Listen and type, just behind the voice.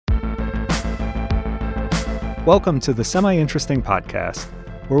Welcome to the Semi-Interesting Podcast,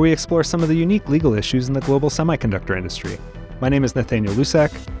 where we explore some of the unique legal issues in the global semiconductor industry. My name is Nathaniel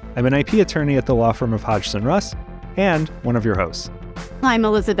Lucek. I'm an IP attorney at the law firm of Hodgson Russ, and one of your hosts. I'm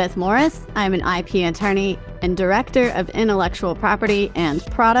Elizabeth Morris. I'm an IP attorney and director of intellectual property and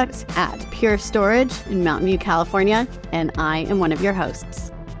products at Pure Storage in Mountain View, California, and I am one of your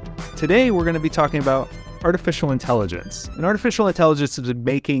hosts. Today, we're going to be talking about artificial intelligence. And artificial intelligence has been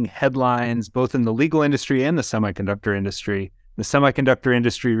making headlines both in the legal industry and the semiconductor industry. The semiconductor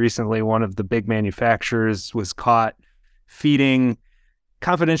industry recently, one of the big manufacturers was caught feeding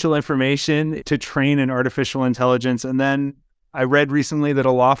confidential information to train an artificial intelligence. And then I read recently that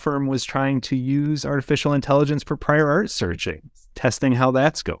a law firm was trying to use artificial intelligence for prior art searching, testing how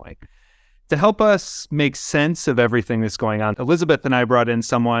that's going. To help us make sense of everything that's going on, Elizabeth and I brought in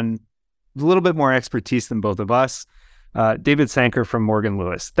someone with a little bit more expertise than both of us, David Sanker from Morgan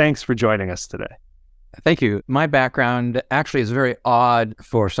Lewis. Thanks for joining us today. Thank you. My background actually is very odd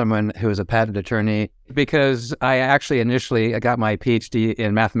for someone who is a patent attorney because I actually initially got my Ph.D.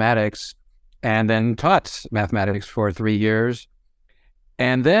 in mathematics and then taught mathematics for 3 years.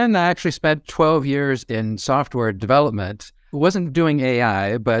 And then I actually spent 12 years in software development. Wasn't doing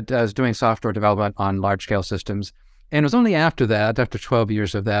AI, but I was doing software development on large-scale systems. And it was only after that, after 12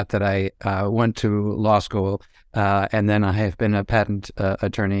 years of that, that I went to law school. And then I have been a patent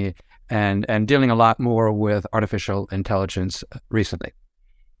attorney and dealing a lot more with artificial intelligence recently.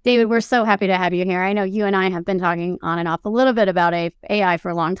 David, we're so happy to have you here. I know you and I have been talking on and off a little bit about AI for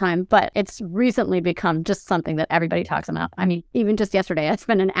a long time, but it's recently become just something that everybody talks about. I mean, even just yesterday, I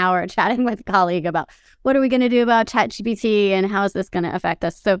spent an hour chatting with a colleague about what are we going to do about ChatGPT and how is this going to affect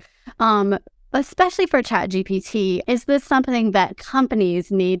us? So, especially for ChatGPT, is this something that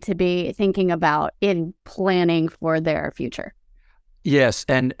companies need to be thinking about in planning for their future? Yes,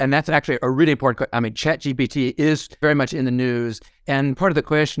 and that's actually a really important question. I mean, ChatGPT is very much in the news, and part of the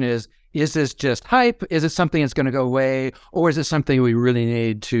question is this just hype? Is it something that's going to go away, or is it something we really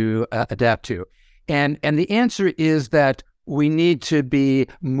need to adapt to? And the answer is that we need to be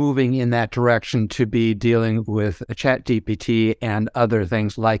moving in that direction to be dealing with ChatGPT and other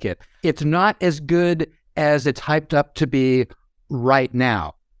things like it. It's not as good as it's hyped up to be right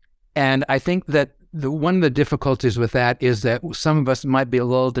now. And I think that one of the difficulties with that is that some of us might be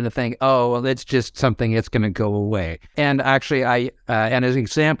lulled into thinking, oh, well, it's just something that's going to go away. And actually, and as an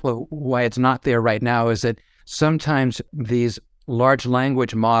example of why it's not there right now is that sometimes these large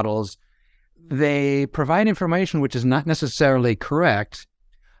language models, they provide information which is not necessarily correct,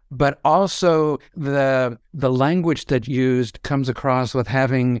 but also the language that's used comes across with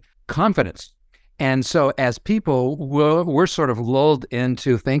having confidence. And so as people, we're sort of lulled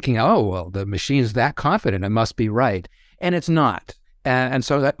into thinking, oh, well, the machine's that confident, it must be right. And it's not. And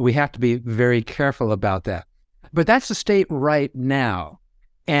so that we have to be very careful about that. But that's the state right now.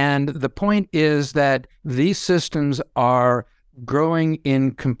 And the point is that these systems are growing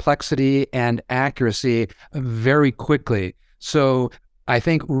in complexity and accuracy very quickly. So I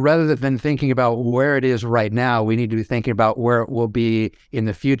think rather than thinking about where it is right now, we need to be thinking about where it will be in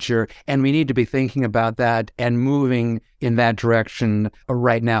the future. And we need to be thinking about that and moving in that direction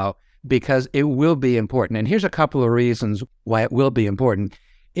right now, because it will be important. And here's a couple of reasons why it will be important.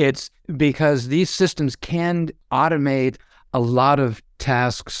 It's because these systems can automate a lot of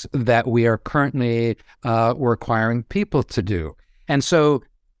tasks that we are currently requiring people to do. And so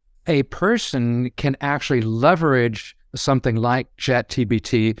a person can actually leverage something like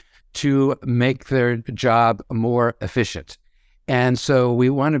ChatGPT to make their job more efficient. And so we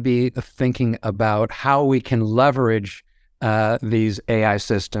want to be thinking about how we can leverage these AI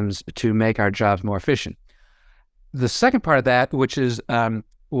systems to make our jobs more efficient. The second part of that, which is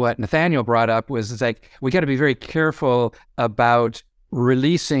what Nathaniel brought up, was it's like we got to be very careful about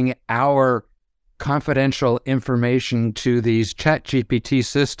releasing our confidential information to these ChatGPT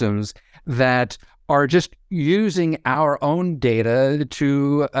systems that are just using our own data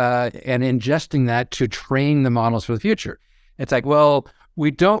to and ingesting that to train the models for the future. It's like, well, we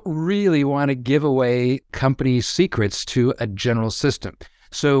don't really want to give away company secrets to a general system.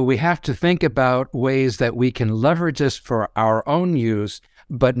 So we have to think about ways that we can leverage this for our own use,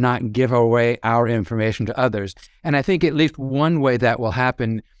 but not give away our information to others. And I think at least one way that will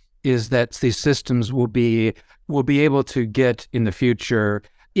happen is that these systems will be able to get in the future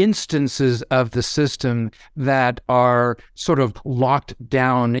instances of the system that are sort of locked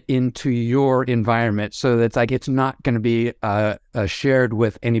down into your environment, so that it's not going to be shared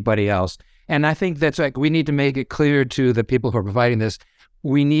with anybody else. And I think that's we need to make it clear to the people who are providing this,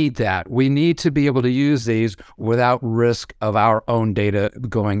 we need that. We need to be able to use these without risk of our own data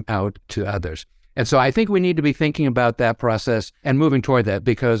going out to others. And so I think we need to be thinking about that process and moving toward that,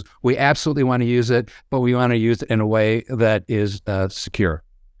 because we absolutely want to use it, but we want to use it in a way that is secure.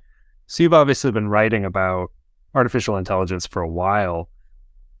 So you've obviously been writing about artificial intelligence for a while.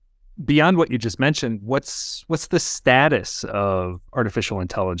 Beyond what you just mentioned, what's the status of artificial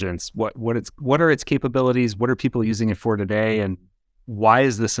intelligence? What are its capabilities? What are people using it for today? And why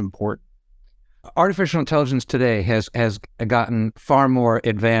is this important? Artificial intelligence today has gotten far more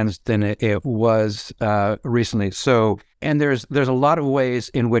advanced than it was recently. So, and there's a lot of ways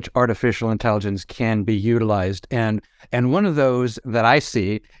in which artificial intelligence can be utilized, and one of those that I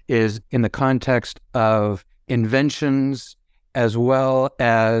see is in the context of inventions as well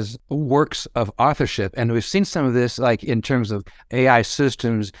as works of authorship. And we've seen some of this, like in terms of AI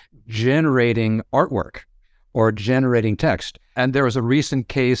systems generating artwork or generating text. And there was a recent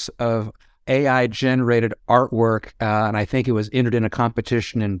case of AI-generated artwork, and I think it was entered in a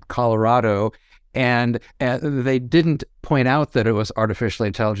competition in Colorado, and they didn't point out that it was artificial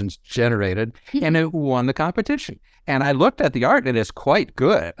intelligence generated, and it won the competition. And I looked at the art, and it's quite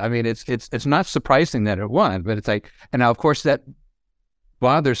good. I mean, it's not surprising that it won, but it's like, and now of course that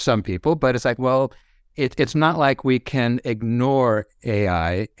bothers some people, but it's like, well, it's not like we can ignore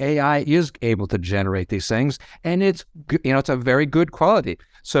AI. AI is able to generate these things, and it's a very good quality.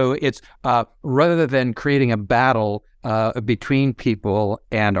 So it's rather than creating a battle between people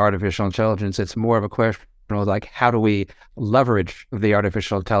and artificial intelligence, it's more of a question of like, how do we leverage the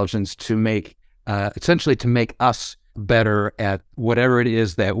artificial intelligence to make essentially to make us better at whatever it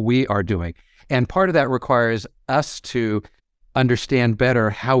is that we are doing. And part of that requires us to understand better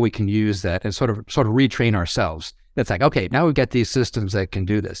how we can use that and sort of retrain ourselves. It's like, okay, now we've got these systems that can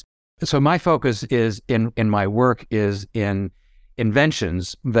do this. So my focus is in my work is in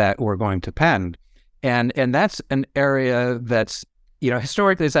inventions that we're going to patent. And that's an area that's,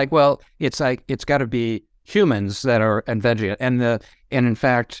 historically it's like, well, it's got to be humans that are inventing it. And in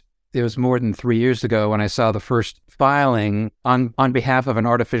fact, it was more than 3 years ago when I saw the first filing on behalf of an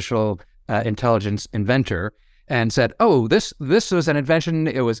artificial intelligence inventor, and said, oh, this was an invention.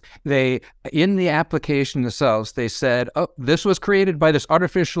 It was, in the application themselves, they said, oh, this was created by this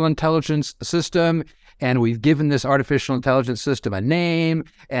artificial intelligence system, and we've given this artificial intelligence system a name,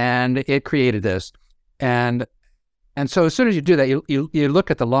 and it created this. And so as soon as you do that, you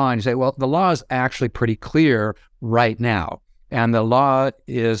look at the law and you say, well, the law is actually pretty clear right now. And the law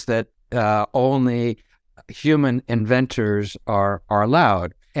is that only human inventors are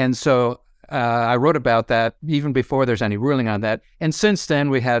allowed. And so I wrote about that even before there's any ruling on that. And since then,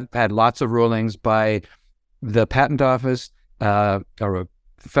 we have had lots of rulings by the Patent Office, or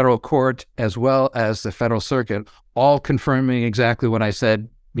federal court, as well as the Federal Circuit, all confirming exactly what I said,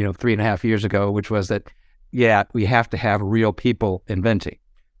 3.5 years ago, which was that, yeah, we have to have real people inventing.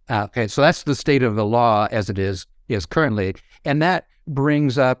 Okay, so that's the state of the law as it is currently. And that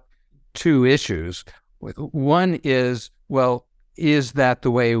brings up two issues. One is, well, is that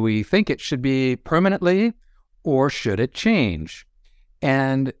the way we think it should be permanently, or should it change?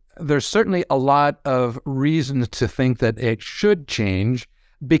 And there's certainly a lot of reasons to think that it should change,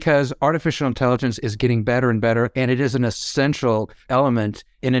 because artificial intelligence is getting better and better, and it is an essential element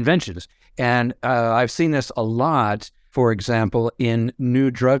in inventions. And I've seen this a lot, for example, in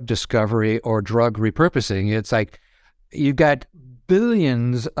new drug discovery or drug repurposing. It's like you've got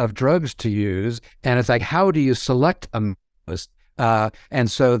billions of drugs to use, and it's like, how do you select them?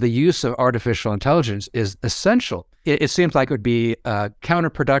 And so the use of artificial intelligence is essential. It seems like it would be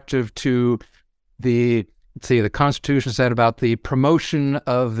counterproductive to the Constitution said about the promotion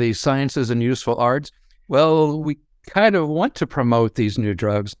of the sciences and useful arts. Well, we kind of want to promote these new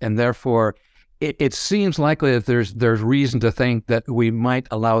drugs, and therefore it seems likely that there's reason to think that we might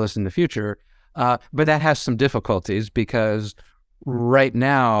allow this in the future. But that has some difficulties, because right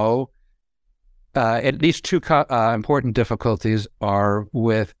now, at least two important difficulties are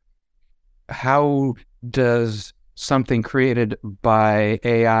with how does something created by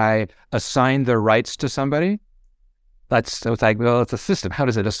AI assign the rights to somebody? So it's like, well, it's a system. How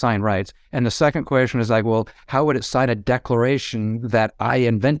does it assign rights? And the second question is like, well, how would it sign a declaration that I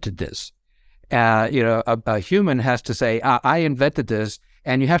invented this? A human has to say, I invented this,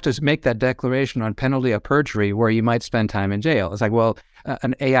 and you have to make that declaration on penalty of perjury, where you might spend time in jail. It's like, well,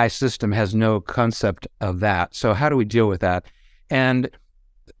 an AI system has no concept of that. So how do we deal with that? And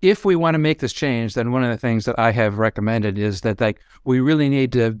if we want to make this change, then one of the things that I have recommended is that we really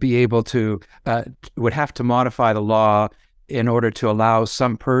need to be able to, would have to modify the law in order to allow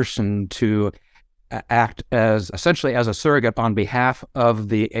some person to act as essentially as a surrogate on behalf of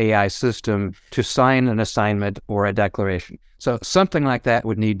the AI system to sign an assignment or a declaration. So something like that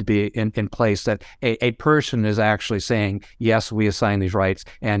would need to be in place, that a person is actually saying, yes, we assign these rights,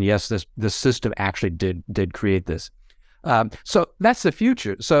 and yes, this system actually did create this. So that's the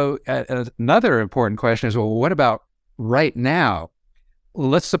future. So another important question is, well, what about right now?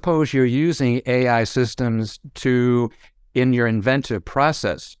 Let's suppose you're using AI systems in your inventive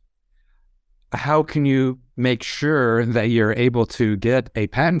process. How can you make sure that you're able to get a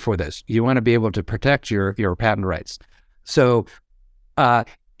patent for this? You want to be able to protect your patent rights. So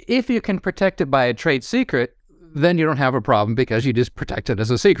if you can protect it by a trade secret, then you don't have a problem because you just protect it as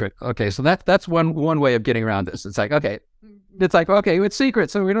a secret. Okay, so that's one way of getting around this. It's like, okay, it's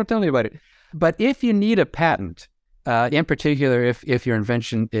secret, so we don't tell anybody. But if you need a patent, in particular, if your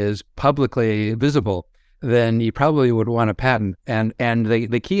invention is publicly visible, then you probably would want a patent. And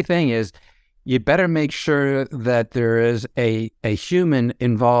the key thing is, you better make sure that there is a human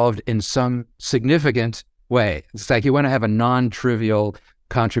involved in some significant way. It's like you want to have a non-trivial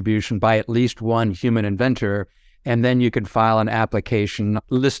contribution by at least one human inventor, and then you can file an application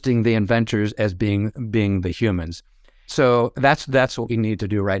listing the inventors as being the humans. So that's what we need to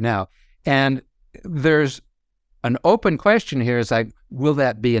do right now. And there's an open question here, is like, will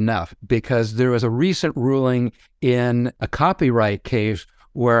that be enough? Because there was a recent ruling in a copyright case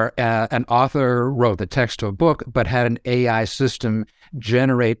where an author wrote the text to a book, but had an AI system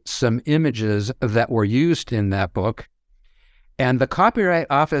generate some images that were used in that book. And the Copyright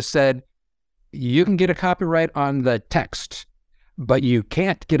Office said, you can get a copyright on the text, but you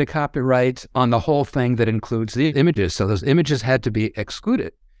can't get a copyright on the whole thing that includes the images. So those images had to be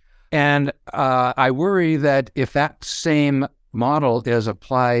excluded. And I worry that if that same model is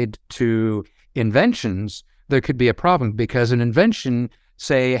applied to inventions, there could be a problem, because an invention,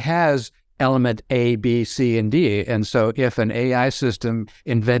 say, has element A, B, C, and D. And so if an AI system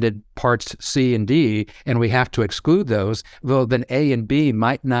invented parts C and D, and we have to exclude those, well, then A and B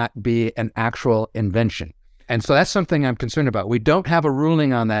might not be an actual invention. And so that's something I'm concerned about. We don't have a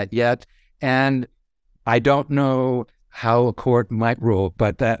ruling on that yet, and I don't know how a court might rule.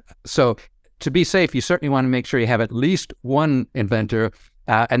 So to be safe, you certainly want to make sure you have at least one inventor,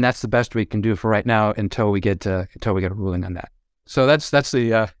 and that's the best we can do for right now until we get a ruling on that. So that's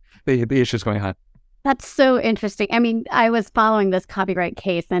the issues going on. That's so interesting. I mean, I was following this copyright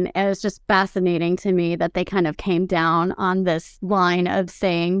case, and it was just fascinating to me that they kind of came down on this line of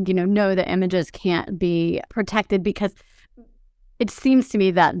saying, no, the images can't be protected, because it seems to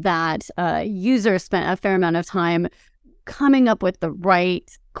me that user spent a fair amount of time coming up with the right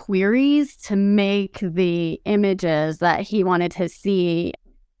queries to make the images that he wanted to see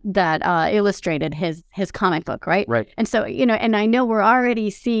that illustrated his comic book, right? Right. And so, and I know we're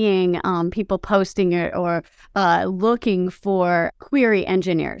already seeing people posting it or looking for query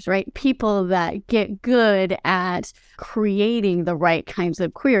engineers, right? People that get good at creating the right kinds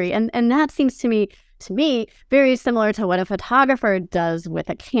of query. And that seems to me, very similar to what a photographer does with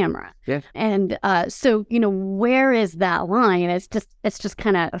a camera. Yeah. And so, where is that line? It's just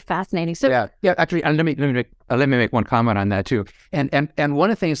kind of fascinating. So yeah. Actually, and let me make one comment on that too. And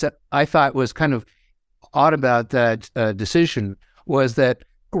one of the things that I thought was kind of odd about that decision was that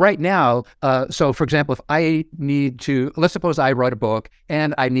right now, so for example, if I need to, let's suppose I wrote a book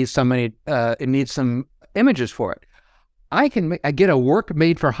and I need it needs some images for it. I get a work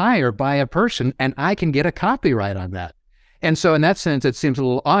made for hire by a person, and I can get a copyright on that. And so in that sense, it seems a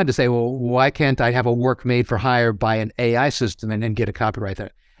little odd to say, well, why can't I have a work made for hire by an AI system and get a copyright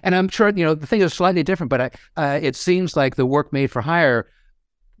there? And I'm sure, the thing is slightly different, but it seems like the work made for hire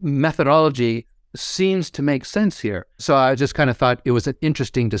methodology seems to make sense here. So I just kind of thought it was an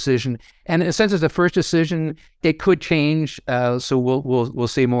interesting decision. And in a sense, as a first decision, it could change. So we'll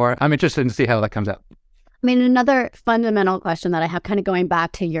see more. I'm interested to see how that comes out. I mean, another fundamental question that I have, kind of going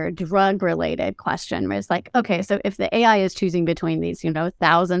back to your drug-related question, was like, okay, so if the AI is choosing between these,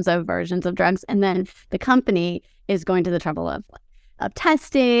 thousands of versions of drugs, and then the company is going to the trouble of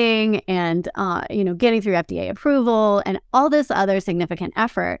testing and, getting through FDA approval and all this other significant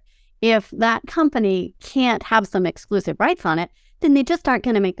effort, if that company can't have some exclusive rights on it, then they just aren't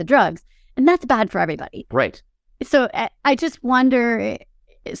going to make the drugs. And that's bad for everybody. Right. So I just wonder,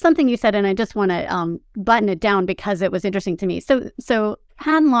 something you said, and I just want to button it down because it was interesting to me. So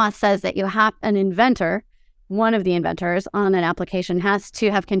patent law says that you have an inventor, one of the inventors on an application has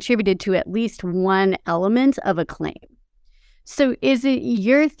to have contributed to at least one element of a claim. So is it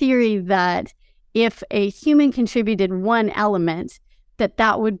your theory that if a human contributed one element,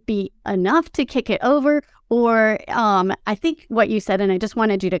 that would be enough to kick it over? Or I think what you said, and I just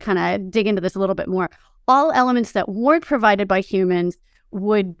wanted you to kind of dig into this a little bit more, all elements that weren't provided by humans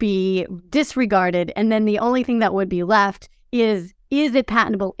would be disregarded. And then the only thing that would be left is it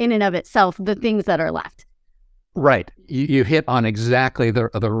patentable in and of itself, the things that are left? Right. You hit on exactly the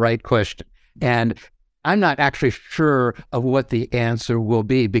right question. And I'm not actually sure of what the answer will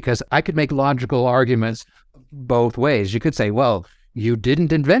be, because I could make logical arguments both ways. You could say, well, you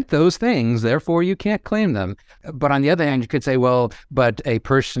didn't invent those things, therefore you can't claim them. But on the other hand, you could say, well, but a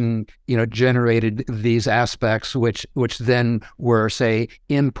person, generated these aspects, which then were, say,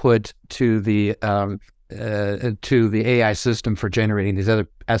 input to the AI system for generating these other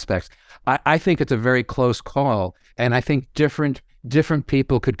aspects. I think it's a very close call, and I think different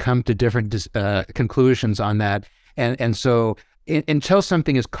people could come to different conclusions on that. And so until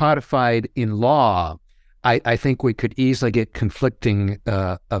something is codified in law, I think we could easily get conflicting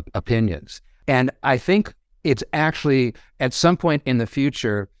opinions. And I think it's actually, at some point in the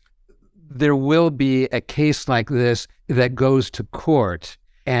future, there will be a case like this that goes to court.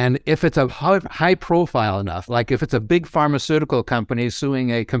 And if it's a high profile enough, like if it's a big pharmaceutical company suing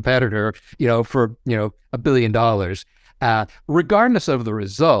a competitor, for, $1 billion, regardless of the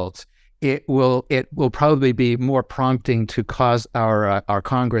results, it will probably be more prompting to cause our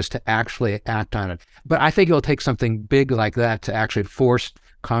Congress to actually act on it. But I think it'll take something big like that to actually force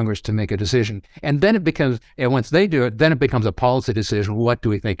Congress to make a decision. And then once they do it, then it becomes a policy decision. What do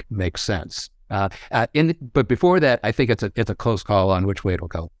we think makes sense? But before that, I think it's a close call on which way it'll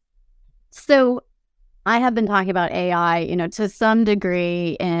go. So I have been talking about AI, to some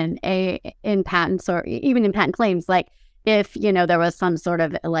degree in patents, or even in patent claims, like if, there was some sort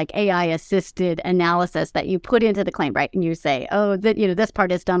of like AI assisted analysis that you put into the claim, right? And you say, oh, this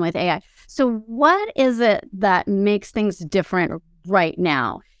part is done with AI. So what is it that makes things different right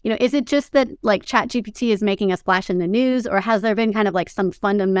now? Is it just that like ChatGPT is making a splash in the news, or has there been kind of like some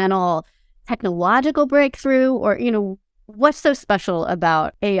fundamental technological breakthrough, or, what's so special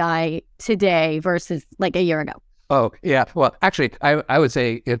about AI today versus like a year ago? Oh, yeah. Well, actually, I would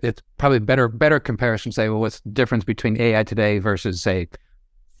say it's probably better comparison to say, well, what's the difference between AI today versus, say,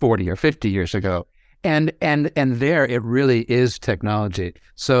 40 or 50 years ago? And there it really is technology.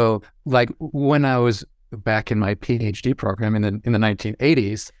 So like when I was back in my Ph.D. program in the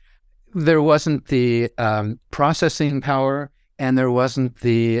 1980s, there wasn't the processing power, and there wasn't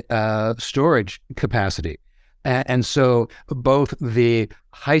the storage capacity. And so both the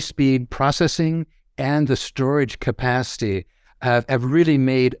high-speed processing and the storage capacity have really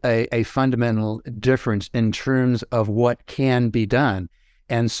made a fundamental difference in terms of what can be done.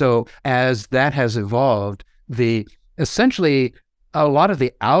 And so as that has evolved, essentially a lot of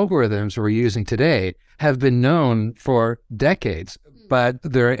the algorithms we're using today have been known for decades, but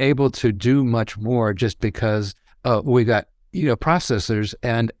they're able to do much more just because we got processors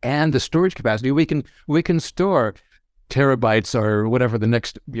and the storage capacity. We can store terabytes or whatever the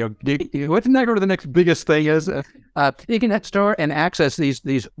next whatever the next biggest thing is. You can store and access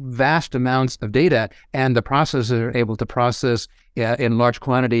these vast amounts of data, and the processors are able to process in large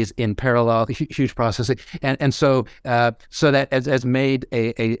quantities in parallel, huge processing, and so that has made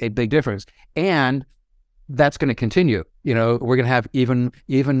a big difference. And that's going to continue. We're going to have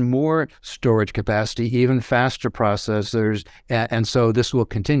even more storage capacity, even faster processors, and so this will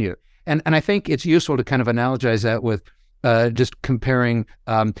continue. And I think it's useful to kind of analogize that with just comparing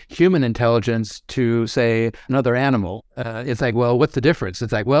human intelligence to, say, another animal. It's like, well, what's the difference?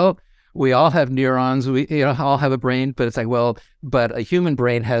 It's like, well, we all have neurons, we all have a brain, but it's like, well, but a human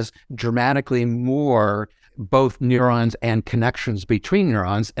brain has dramatically more both neurons and connections between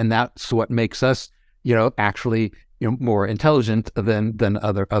neurons, and that's what makes us actually, more intelligent than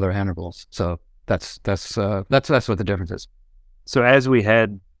other animals. So that's what the difference is. So as we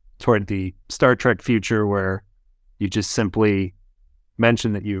head toward the Star Trek future, where you just simply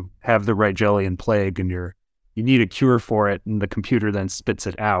mention that you have the right jelly and plague, and you need a cure for it, and the computer then spits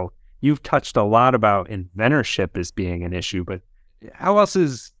it out. You've touched a lot about inventorship as being an issue, but how else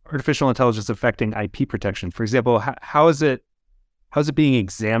is artificial intelligence affecting IP protection? For example, how is it being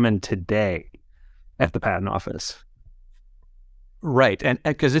examined today at the patent office? Right, and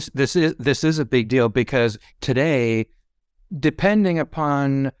because this is a big deal, because today, depending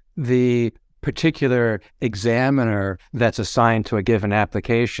upon the particular examiner that's assigned to a given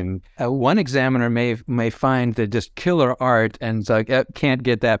application, one examiner may find the just killer art and can't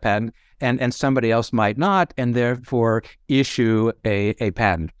get that patent, and somebody else might not, and therefore issue a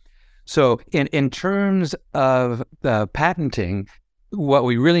patent. So in terms of patenting, what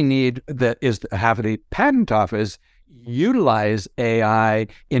we really need is to have the patent office utilize AI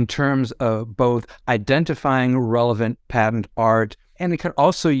in terms of both identifying relevant patent art, and it can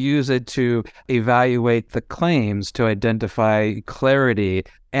also use it to evaluate the claims to identify clarity,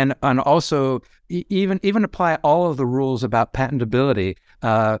 and also even apply all of the rules about patentability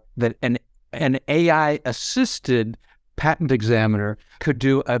that an AI assisted patent examiner could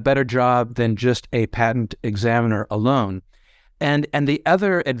do a better job than just a patent examiner alone. And the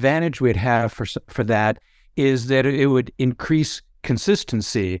other advantage we'd have for that is that it would increase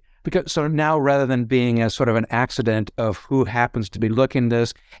consistency, because so now, rather than being a sort of an accident of who happens to be looking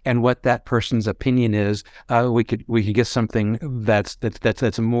this and what that person's opinion is, we could get something that's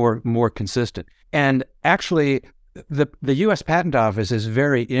more consistent. And actually, the U.S. Patent Office is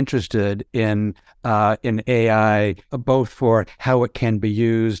very interested in AI, both for how it can be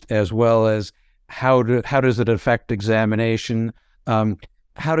used as well as how does it affect examination?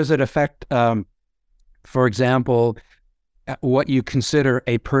 How does it affect, for example, what you consider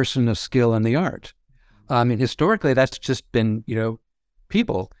a person of skill in the art? I mean, historically, that's just been,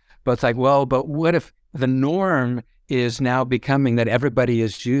 people. But it's like, well, but what if the norm is now becoming that everybody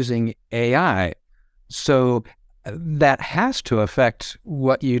is using AI? So that has to affect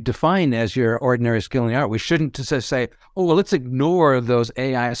what you define as your ordinary skill in the art. We shouldn't just say, oh, well, let's ignore those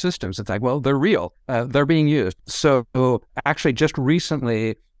AI systems. It's like, well, they're real. They're being used. So actually, just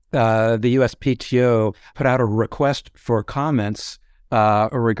recently, the USPTO put out a request for comments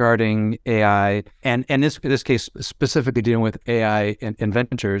regarding AI, and in this case, specifically dealing with AI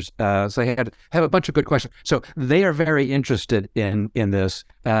inventors. So they have a bunch of good questions. So they are very interested in this,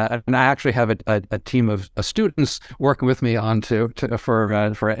 and I actually have a team of students working with me on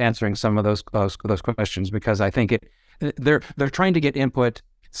for answering some of those questions, because I think they're trying to get input,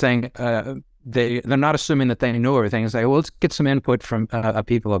 saying they're not assuming that they know everything. It's like, well, let's get some input from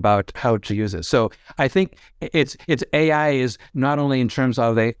people about how to use it. So I think it's AI is not only in terms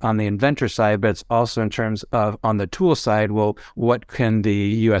of on the inventor side, but it's also in terms of on the tool side. Well, what can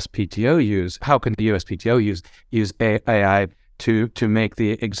the USPTO use? How can the USPTO use AI to make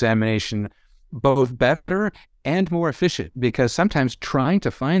the examination both better and more efficient? Because sometimes trying to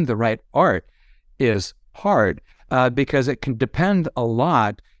find the right art is hard, because it can depend a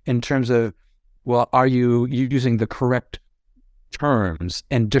lot in terms of, well, are you using the correct terms?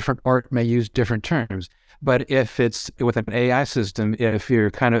 And different art may use different terms. But if it's with an AI system, if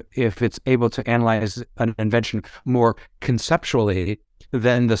it's able to analyze an invention more conceptually,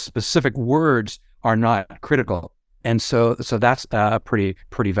 then the specific words are not critical. And so that's a pretty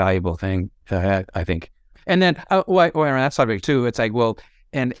valuable thing, I think. And then, on that subject too, it's like, well,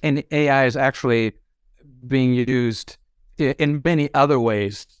 and AI is actually being used in many other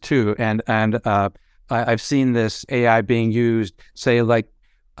ways too, and I've seen this AI being used, say, like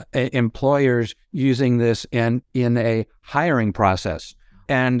employers using this in a hiring process,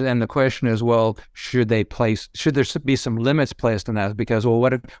 and the question is, well, should there be some limits placed on that? Because, well,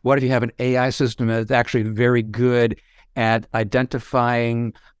 what if you have an AI system that's actually very good at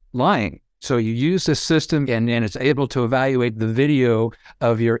identifying lying? So you use this system and it's able to evaluate the video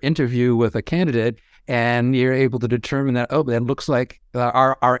of your interview with a candidate, and you're able to determine that, oh, that looks like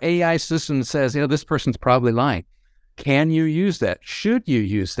our AI system says, this person's probably lying. Can you use that? Should you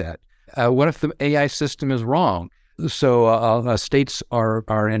use that? What if the AI system is wrong? So states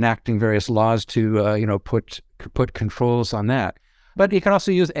are enacting various laws to put controls on that. But you can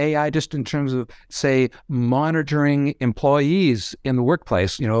also use AI just in terms of, say, monitoring employees in the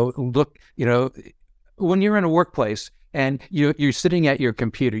workplace. When you're in a workplace and you're sitting at your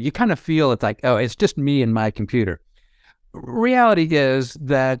computer, you kind of feel it's like, oh, it's just me and my computer. Reality is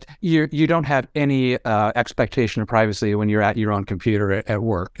that you don't have any expectation of privacy when you're at your own computer at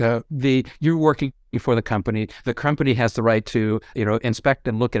work. You're working for the company. The company has the right to inspect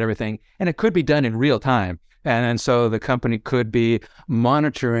and look at everything, and it could be done in real time. And so the company could be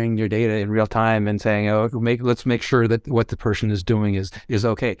monitoring your data in real time and saying, oh, let's make sure that what the person is doing is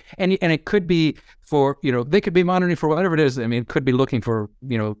okay. And it could be for, they could be monitoring for whatever it is. I mean, it could be looking for,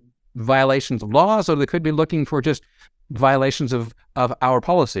 violations of laws, or they could be looking for just violations of our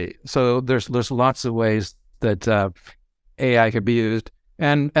policy. So there's lots of ways that AI could be used.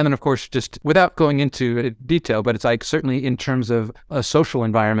 And then, of course, just without going into detail, but it's like certainly in terms of a social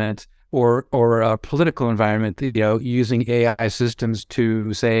environment, or a political environment, using AI systems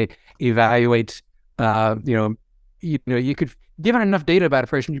to, say, evaluate, you could, given enough data about a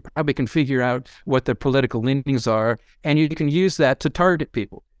person, you probably can figure out what their political leanings are, and you can use that to target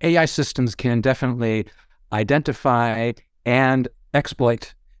people. AI systems can definitely identify and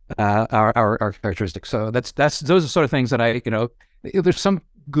exploit our characteristics. So those are sort of things that there's some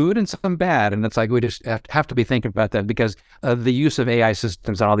good and some bad. And it's like, we just have to be thinking about that, because the use of AI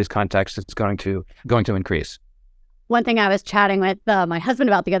systems in all these contexts is going to increase. One thing I was chatting with my husband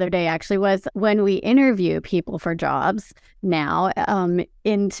about the other day actually was, when we interview people for jobs now,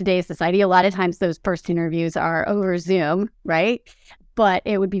 in today's society, a lot of times those first interviews are over Zoom, right? But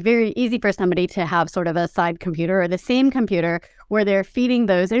it would be very easy for somebody to have sort of a side computer or the same computer where they're feeding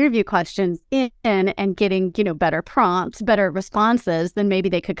those interview questions in and getting, better prompts, better responses than maybe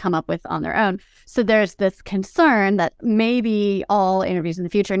they could come up with on their own. So there's this concern that maybe all interviews in the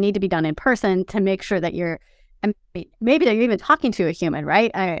future need to be done in person to make sure that maybe they're even talking to a human,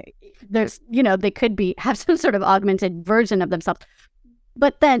 right? They could have some sort of augmented version of themselves.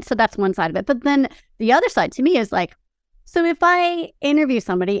 But then, so that's one side of it. But then the other side to me is like, so if I interview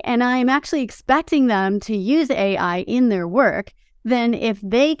somebody and I'm actually expecting them to use AI in their work, then if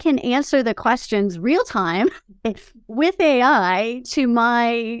they can answer the questions real time with AI to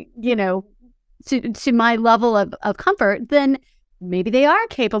my, to my level of comfort, then maybe they are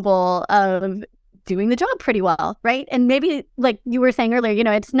capable of doing the job pretty well, right? And maybe, like you were saying earlier,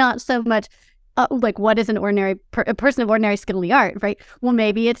 it's not so much like what is a person of ordinary skill in the art, right? Well,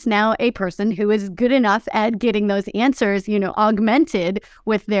 maybe it's now a person who is good enough at getting those answers, augmented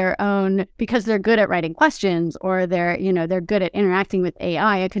with their own, because they're good at writing questions, or they're good at interacting with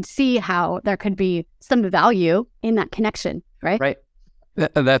AI. I could see how there could be some value in that connection, right? Right.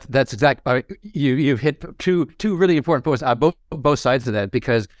 That's exactly. You've hit two really important points. Both sides of that,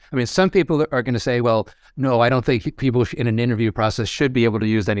 because some people are going to say, well, no, I don't think people in an interview process should be able to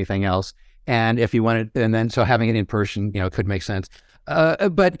use anything else. And if you wanted, and then so having it in person, could make sense.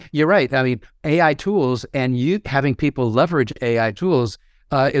 But you're right. AI tools and having people leverage AI tools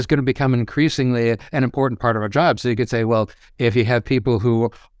is going to become increasingly an important part of our job. So you could say, well, if you have people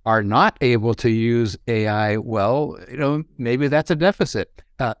who are not able to use AI well, maybe that's a deficit.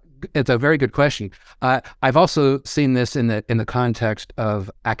 It's a very good question. I've also seen this in the context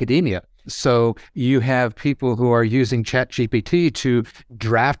of academia. So you have people who are using ChatGPT to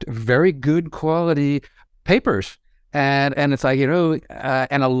draft very good quality papers, and it's like,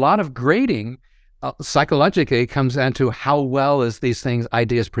 and a lot of grading psychologically comes down to how well is these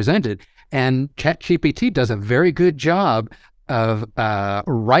ideas presented, and ChatGPT does a very good job of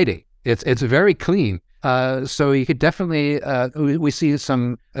writing. It's very clean. So you could definitely, we see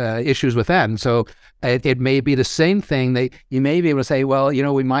some issues with that. And so it may be the same thing that you may be able to say, well,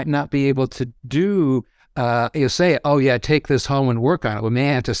 we might not be able to do, say, oh yeah, take this home and work on it. We may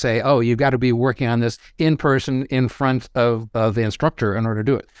have to say, oh, you've got to be working on this in person in front of the instructor in order to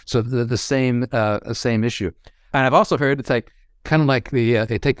do it. So the same issue. And I've also heard it's like, kind of like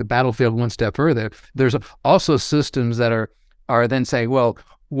they take the battlefield one step further. There's also systems that are then saying, well,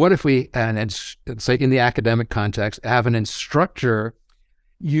 what if we, and say in the academic context, have an instructor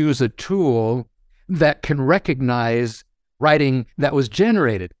use a tool that can recognize writing that was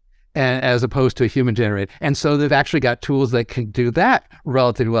generated as opposed to a human generated. And so they've actually got tools that can do that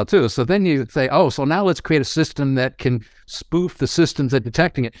relatively well too. So then you say, oh, so now let's create a system that can spoof the systems at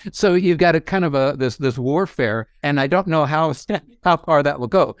detecting it. So you've got a kind of this warfare, and I don't know how far that will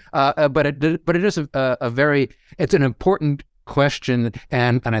go. But it is it's an important question,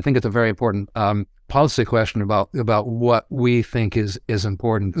 and I think it's a very important policy question about what we think is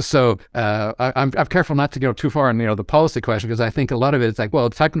important. So I'm careful not to go too far in the policy question, because I think a lot of it is like, well,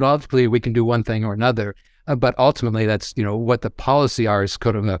 technologically we can do one thing or another, but ultimately that's what the policy are is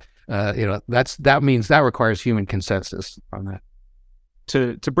kind of that means that requires human consensus on that.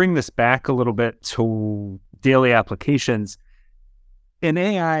 To bring this back a little bit to daily applications, an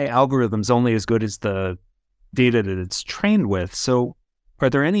AI algorithm's only as good as the data that it's trained with. So are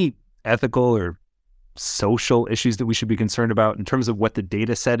there any ethical or social issues that we should be concerned about in terms of what the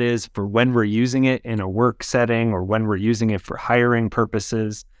data set is for when we're using it in a work setting or when we're using it for hiring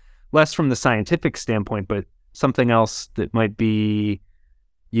purposes? Less from the scientific standpoint, but something else that might be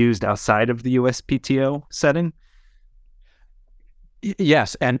used outside of the USPTO setting?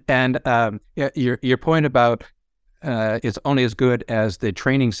 Yes, and your point about it's only as good as the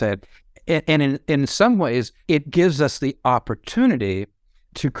training set. And in some ways, it gives us the opportunity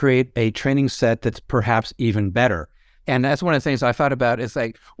to create a training set that's perhaps even better. And that's one of the things I thought about. It's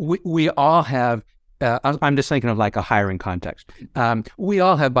like we all have, I'm just thinking of like a hiring context. We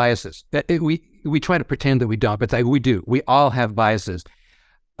all have biases. We try to pretend that we don't, but it's like we do. We all have biases.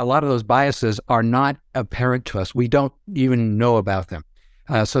 A lot of those biases are not apparent to us. We don't even know about them.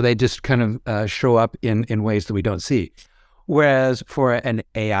 So they just kind of show up in ways that we don't see. Whereas for an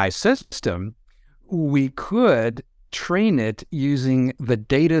AI system, we could train it using the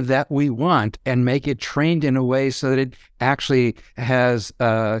data that we want and make it trained in a way so that it actually has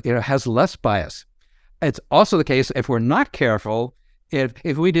less bias. It's also the case if we're not careful,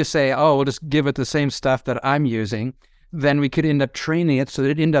 if we just say, oh, we'll just give it the same stuff that I'm using, then we could end up training it so that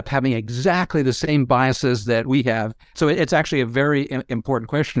it end up having exactly the same biases that we have. So it's actually a very important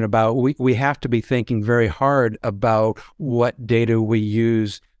question about we have to be thinking very hard about what data we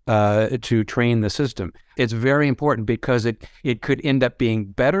use to train the system. It's very important because it could end up being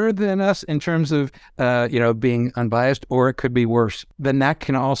better than us in terms of being unbiased, or it could be worse. Then that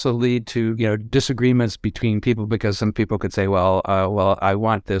can also lead to disagreements between people, because some people could say, well, I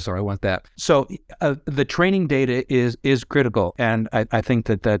want this or I want that. So the training data is critical, and I think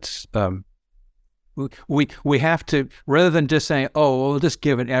that's we have to, rather than just saying, oh, we'll just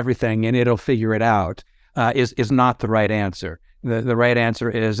give it everything and it'll figure it out, is not the right answer. The right answer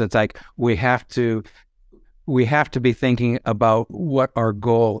is, it's like we have to be thinking about what our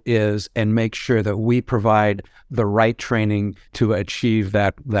goal is and make sure that we provide the right training to achieve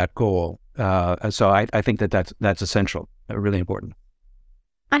that goal. So I think that's essential, really important.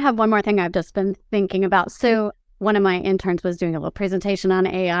 I have one more thing I've just been thinking about. So one of my interns was doing a little presentation on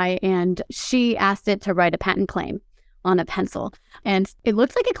AI, and she asked it to write a patent claim on a pencil. And it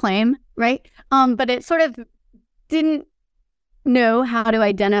looks like a claim, right? But it sort of didn't know how to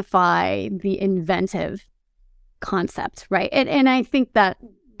identify the inventive concept, right? And I think that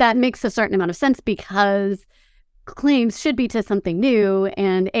makes a certain amount of sense, because claims should be to something new,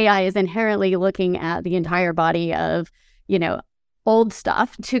 and AI is inherently looking at the entire body of, old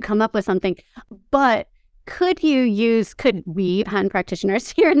stuff to come up with something. But could we, patent practitioners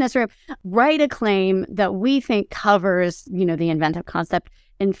here in this room, write a claim that we think covers, the inventive concept,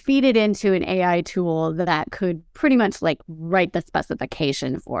 and feed it into an AI tool that could pretty much write the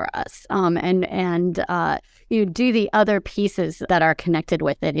specification for us, and do the other pieces that are connected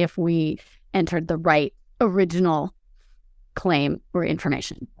with it if we entered the right original claim or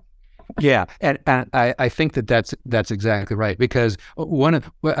information? Yeah, and I think that's exactly right, because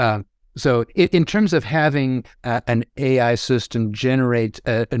so in terms of having an AI system generate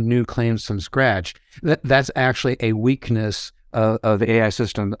a new claims from scratch, that's actually a weakness of the AI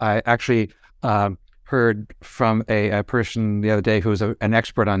system. I actually heard from a person the other day who was an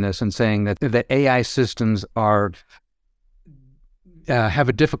expert on this, and saying that AI systems have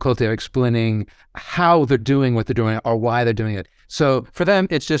a difficulty of explaining how they're doing what they're doing or why they're doing it. So for them,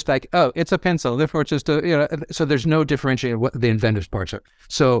 it's just like, oh, it's a pencil, therefore it's just so there's no differentiating what the inventive parts are.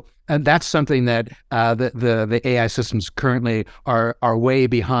 So, and that's something that the AI systems currently are way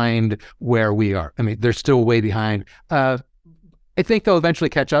behind where we are. I mean, they're still way behind. I think they'll eventually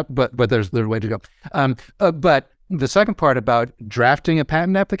catch up, but there's a way to go. But the second part about drafting a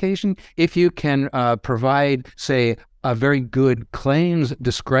patent application, if you can provide, say, a very good claims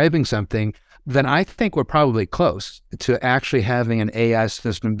describing something, then I think we're probably close to actually having an AI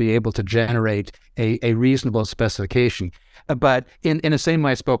system be able to generate a reasonable specification. But in the same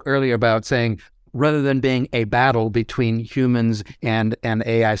way I spoke earlier about saying, rather than being a battle between humans and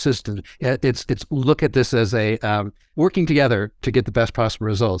AI systems, it's look at this as a working together to get the best possible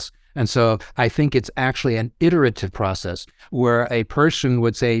results. And so I think it's actually an iterative process where a person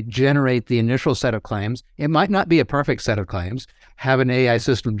would say, generate the initial set of claims. It might not be a perfect set of claims. Have an AI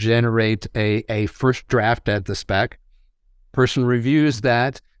system generate a first draft at the spec. Person reviews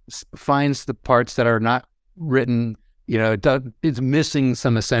that, finds the parts that are not written, it's missing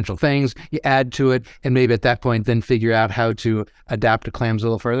some essential things. You add to it, and maybe at that point, then figure out how to adapt the claims a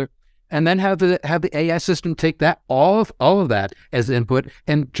little further. And then have the AI system take that all of that as input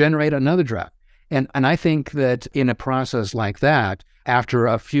and generate another draft. And I think that in a process like that, after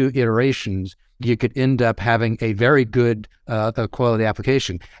a few iterations, you could end up having a very good quality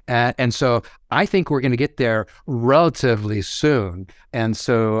application. And so I think we're going to get there relatively soon. And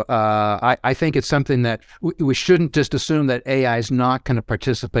so I think it's something that we shouldn't just assume that AI is not going to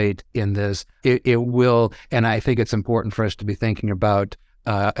participate in this. It will, and I think it's important for us to be thinking about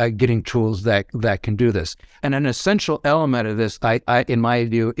getting tools that can do this. And an essential element of this, I in my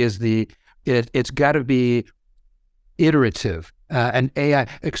view, is it's got to be iterative. And AI,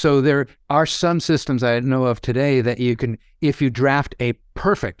 so there are some systems I know of today that you can, if you draft a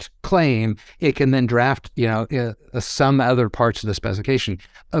perfect claim, it can then draft, some other parts of the specification.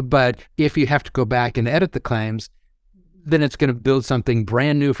 But if you have to go back and edit the claims, then it's going to build something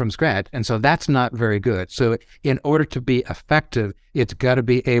brand new from scratch. And so that's not very good. So in order to be effective, it's got to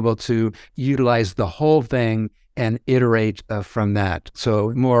be able to utilize the whole thing and iterate from that.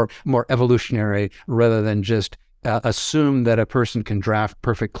 So more evolutionary rather than just assume that a person can draft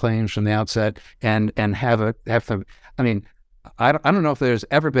perfect claims from the outset and have them. I mean, I don't know if there's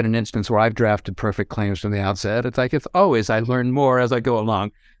ever been an instance where I've drafted perfect claims from the outset. It's always I learn more as I go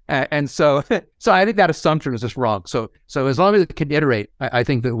along. And so I think that assumption is just wrong. So as long as it can iterate, I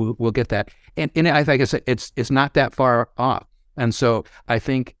think that we'll get that. And I think it's not that far off. And so I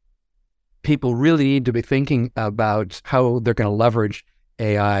think people really need to be thinking about how they're going to leverage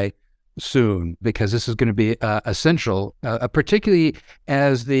AI soon, because this is going to be essential, particularly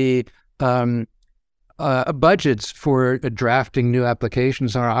as the budgets for drafting new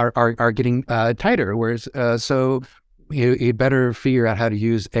applications are getting tighter. Whereas so you better figure out how to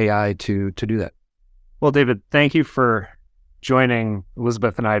use AI to do that. Well, David, thank you for joining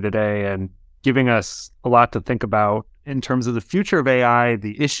Elizabeth and I today and giving us a lot to think about in terms of the future of AI,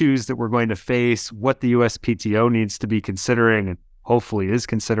 the issues that we're going to face, what the USPTO needs to be considering and hopefully is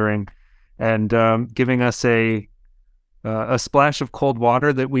considering, and giving us a splash of cold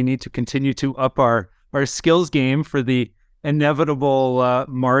water that we need to continue to up our skills game for the inevitable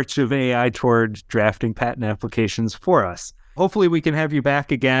march of AI toward drafting patent applications for us. Hopefully we can have you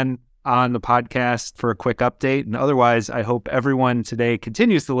back again on the podcast for a quick update. And otherwise, I hope everyone today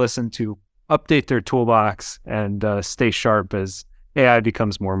continues to listen to update their toolbox and stay sharp as AI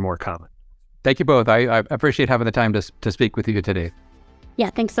becomes more and more common. Thank you both. I appreciate having the time to speak with you today. Yeah,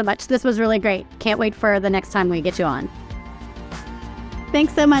 thanks so much. This was really great. Can't wait for the next time we get you on.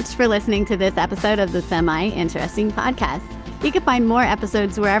 Thanks so much for listening to this episode of the Semi-Interesting Podcast. You can find more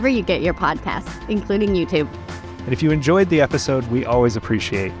episodes wherever you get your podcasts, including YouTube. And if you enjoyed the episode, we always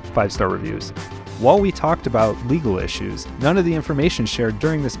appreciate 5-star reviews. While we talked about legal issues, none of the information shared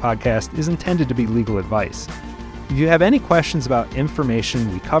during this podcast is intended to be legal advice. If you have any questions about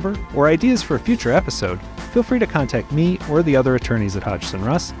information we cover or ideas for a future episode, feel free to contact me or the other attorneys at Hodgson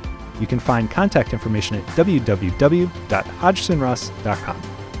Russ. You can find contact information at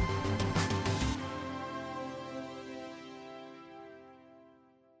www.hodgsonruss.com.